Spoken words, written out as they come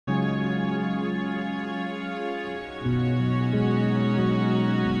Here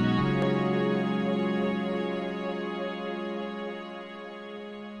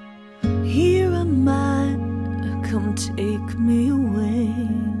am I, come take me away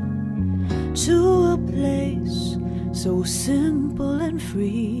to a place so simple and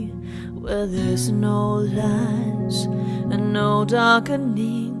free, where there's no lies and no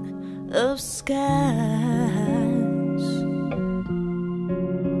darkening of skies.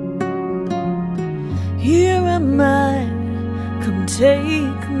 Here am I, come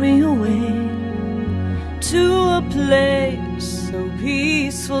take me away to a place so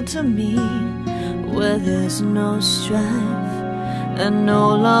peaceful to me, where there's no strife and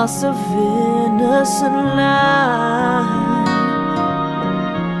no loss of innocent life.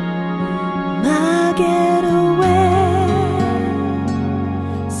 My getaway,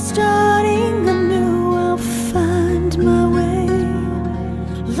 starting anew, I'll find my way,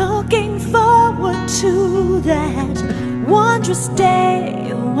 looking forward to that wondrous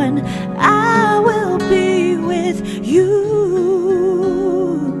day when I will be with you.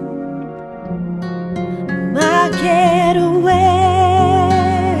 My getaway,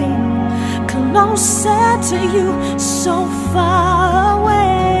 closer to you, so far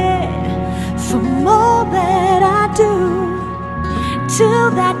away from all that I do. Till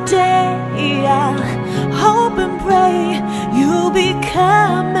that day, I hope and pray you'll be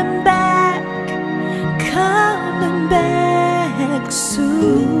coming back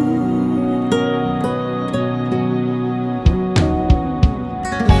soon.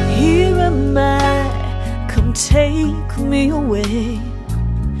 Here am I, come take me away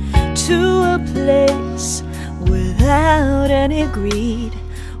to a place without any greed,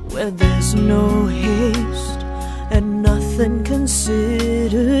 where there's no haste and nothing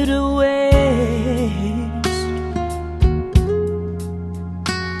considered a waste.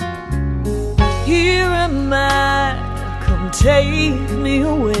 Here am I, come take me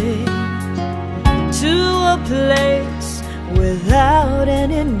away to a place without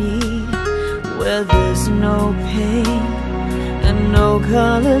any need, where there's no pain and no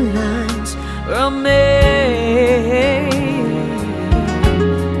color lines remain.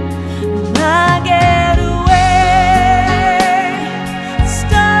 My getaway,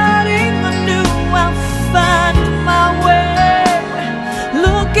 starting anew, I'll find my way,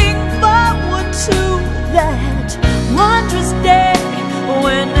 looking forward to that wondrous day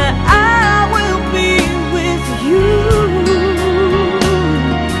when I will be with you.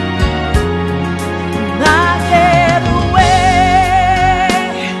 My getaway,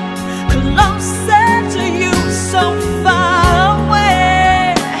 closer to you, so far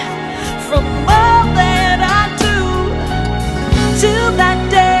away from all that I do. Till that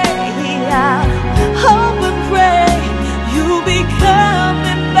day, I hope and pray you'll be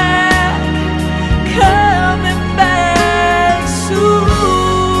coming back soon.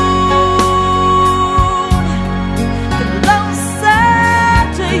 Closer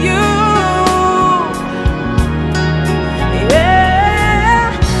to you, yeah.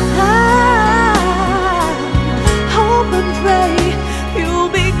 I hope and pray you'll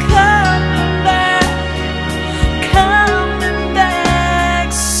be coming back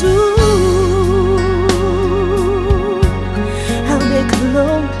soon. I'll be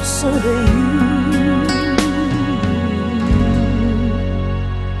closer to you.